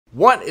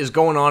What is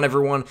going on,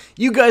 everyone?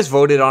 You guys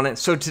voted on it,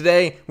 so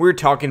today we're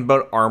talking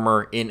about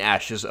armor in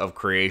Ashes of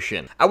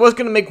Creation. I was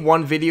going to make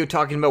one video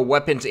talking about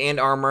weapons and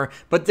armor,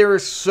 but there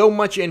is so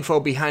much info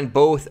behind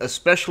both,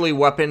 especially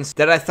weapons,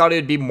 that I thought it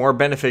would be more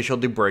beneficial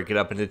to break it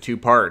up into two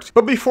parts.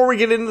 But before we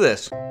get into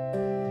this,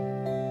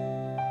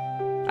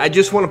 I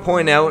just want to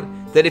point out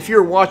that if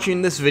you're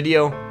watching this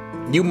video,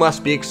 you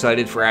must be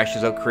excited for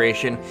Ashes of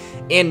Creation,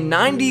 and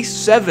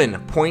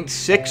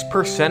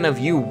 97.6% of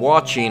you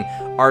watching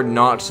are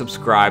not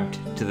subscribed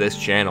to this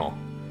channel.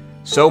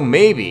 So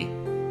maybe,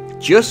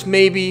 just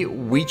maybe,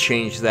 we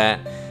change that,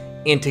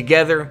 and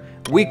together,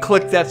 we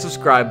click that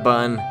subscribe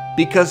button,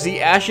 because the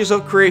Ashes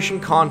of Creation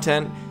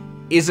content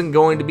isn't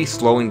going to be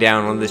slowing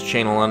down on this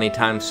channel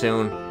anytime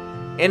soon,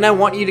 and I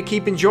want you to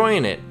keep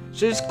enjoying it.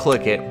 So just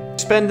click it,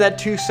 spend that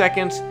 2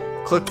 seconds,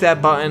 click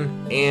that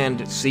button,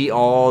 and see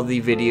all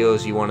the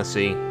videos you want to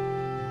see.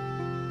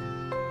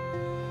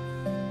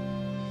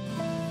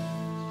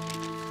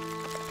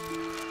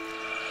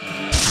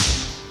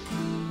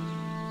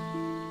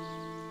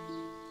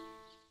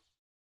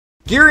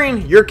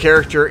 Gearing your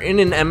character in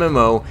an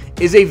MMO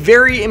is a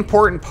very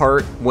important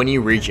part when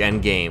you reach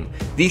endgame.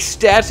 The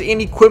stats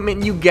and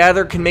equipment you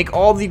gather can make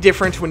all the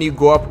difference when you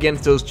go up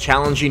against those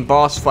challenging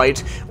boss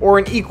fights or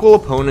an equal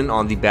opponent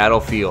on the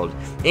battlefield.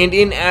 And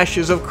in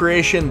Ashes of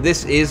Creation,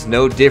 this is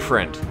no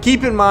different.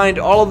 Keep in mind,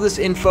 all of this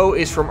info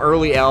is from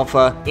early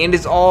alpha and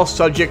is all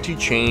subject to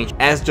change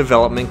as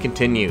development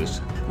continues.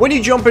 When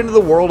you jump into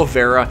the world of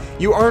Vera,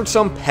 you aren't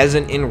some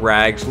peasant in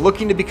rags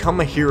looking to become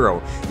a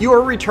hero. You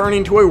are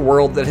returning to a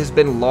world that has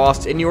been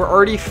lost and you are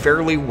already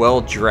fairly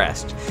well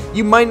dressed.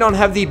 You might not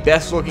have the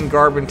best looking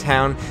garb in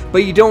town,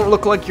 but you don't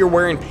look like you're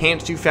wearing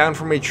pants you found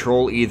from a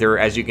troll either,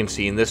 as you can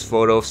see in this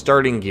photo of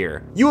starting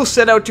gear. You will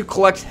set out to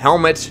collect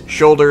helmets,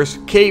 shoulders,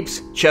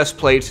 capes, chest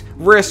plates,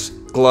 wrists,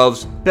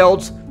 gloves,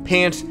 belts,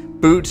 pants,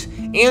 boots,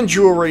 and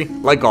jewelry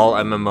like all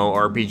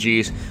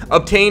MMORPGs,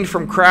 obtained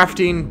from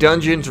crafting,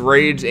 dungeons,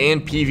 raids,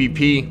 and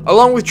PvP,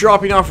 along with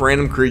dropping off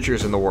random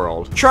creatures in the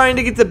world, trying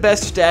to get the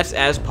best stats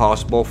as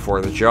possible for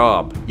the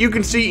job. You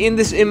can see in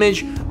this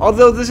image,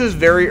 although this is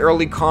very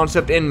early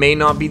concept and may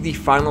not be the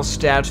final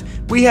stats,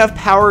 we have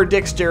power,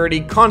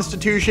 dexterity,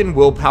 constitution,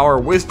 willpower,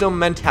 wisdom,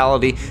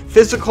 mentality,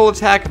 physical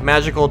attack,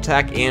 magical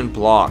attack, and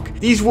block.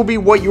 These will be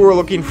what you are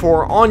looking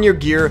for on your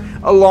gear,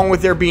 along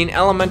with there being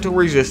elemental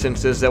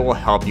resistances that will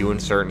help you in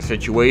certain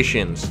situations.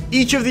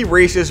 Each of the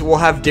races will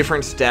have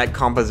different stat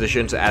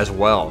compositions as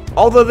well,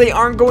 although they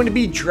aren't going to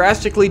be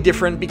drastically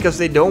different because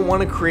they don't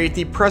want to create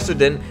the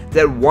precedent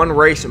that one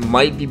race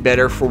might be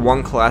better for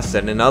one class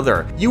than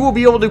another. You will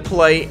be able to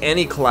play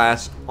any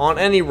class on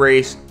any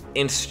race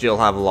and still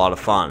have a lot of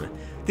fun.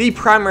 The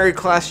primary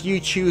class you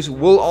choose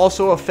will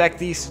also affect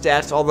these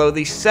stats, although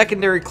the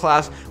secondary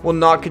class will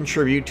not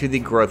contribute to the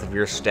growth of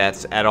your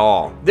stats at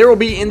all. There will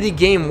be in the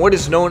game what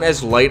is known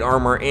as light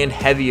armor and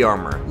heavy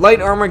armor.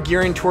 Light armor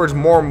gearing towards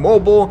more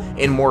mobile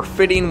and more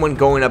fitting when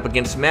going up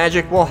against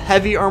magic, while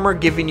heavy armor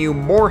giving you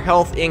more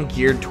health and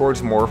geared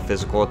towards more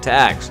physical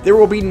attacks. There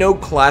will be no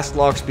class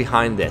locks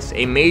behind this.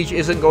 A mage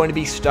isn't going to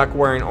be stuck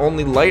wearing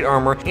only light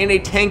armor, and a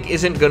tank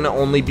isn't going to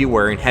only be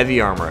wearing heavy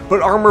armor.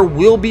 But armor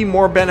will be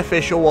more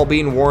beneficial while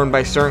being worn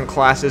by certain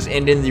classes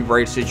and in the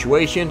right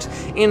situations,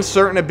 and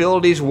certain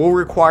abilities will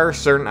require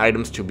certain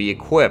items to be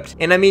equipped.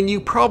 And I mean, you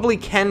probably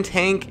can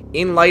tank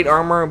in light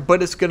armor,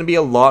 but it's going to be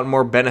a lot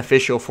more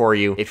beneficial for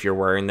you if you're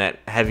wearing that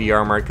heavy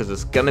armor, because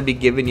it's going to be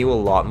giving you a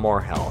lot more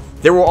health.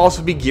 There will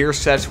also be gear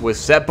sets with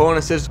set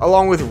bonuses,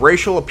 along with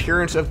racial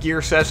appearance of gear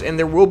sets, and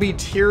there will be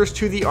tiers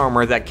to the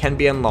armor that can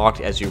be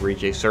unlocked as you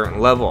reach a certain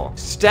level.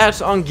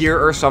 Stats on gear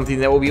are something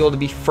that will be able to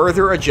be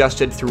further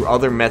adjusted through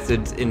other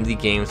methods in the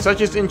game, such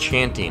as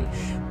enchanting.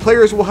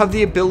 Players will have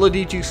the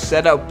ability to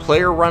set up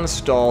player-run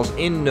stalls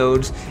in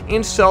nodes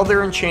and sell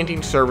their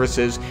enchanting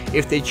services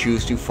if they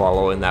choose to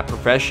follow in that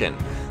profession.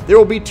 There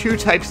will be two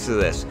types to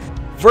this.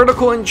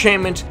 Vertical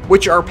enchantments,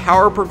 which are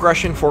power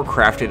progression for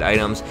crafted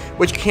items,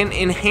 which can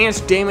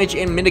enhance damage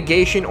and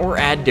mitigation or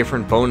add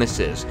different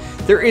bonuses.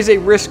 There is a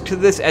risk to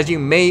this as you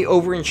may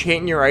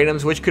over-enchant your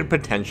items, which could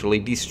potentially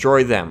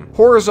destroy them.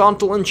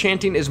 Horizontal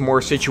enchanting is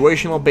more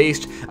situational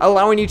based,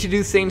 allowing you to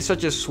do things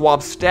such as swap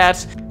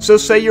stats. So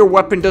say your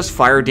weapon does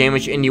fire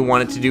damage and you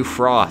want it to do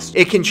frost.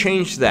 It can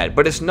change that,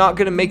 but it's not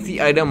going to make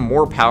the item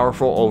more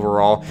powerful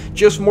overall,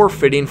 just more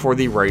fitting for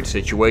the right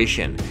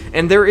situation.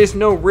 And there is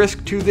no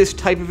risk to this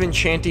type of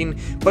enchantment,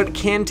 but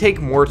can take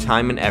more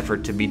time and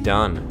effort to be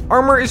done.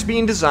 Armor is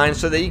being designed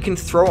so that you can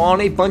throw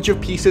on a bunch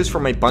of pieces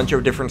from a bunch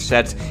of different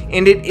sets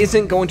and it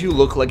isn't going to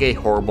look like a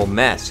horrible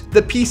mess.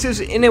 The pieces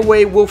in a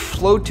way will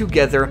flow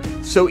together,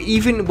 so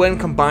even when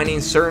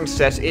combining certain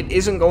sets it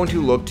isn't going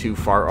to look too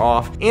far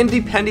off, and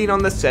depending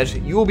on the set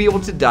you will be able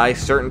to dye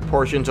certain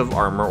portions of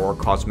armor or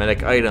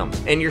cosmetic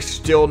items, and you're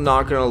still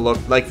not going to look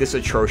like this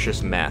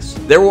atrocious mess.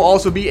 There will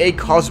also be a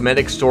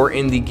cosmetic store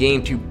in the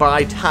game to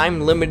buy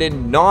time limited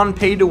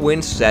non-pay to win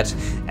in sets,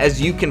 as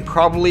you can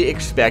probably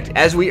expect,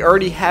 as we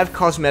already have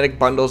cosmetic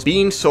bundles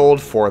being sold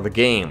for the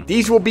game.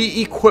 These will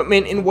be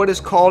equipment in what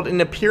is called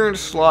an appearance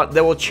slot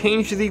that will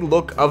change the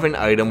look of an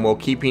item while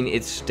keeping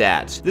its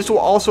stats. This will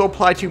also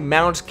apply to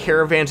mounts,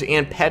 caravans,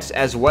 and pets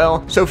as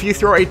well, so if you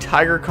throw a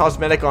tiger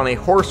cosmetic on a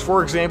horse,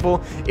 for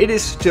example, it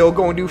is still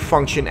going to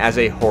function as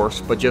a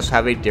horse, but just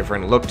have a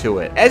different look to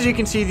it. As you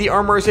can see, the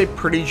armor is a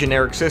pretty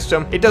generic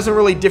system. It doesn't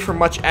really differ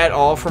much at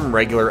all from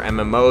regular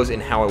MMOs in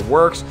how it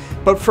works,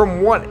 but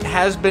from what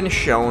has been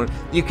shown,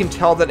 you can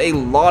tell that a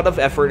lot of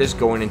effort is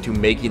going into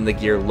making the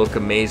gear look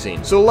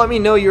amazing. So let me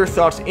know your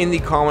thoughts in the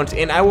comments,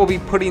 and I will be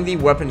putting the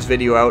weapons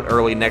video out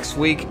early next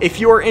week. If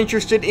you are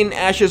interested in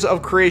Ashes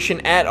of Creation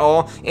at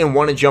all and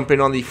want to jump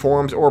in on the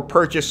forums or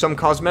purchase some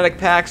cosmetic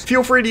packs,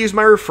 feel free to use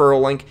my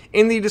referral link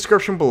in the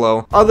description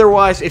below.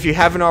 Otherwise, if you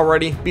haven't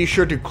already, be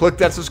sure to click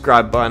that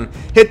subscribe button,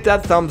 hit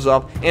that thumbs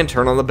up, and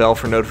turn on the bell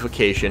for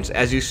notifications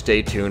as you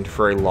stay tuned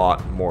for a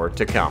lot more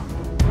to come.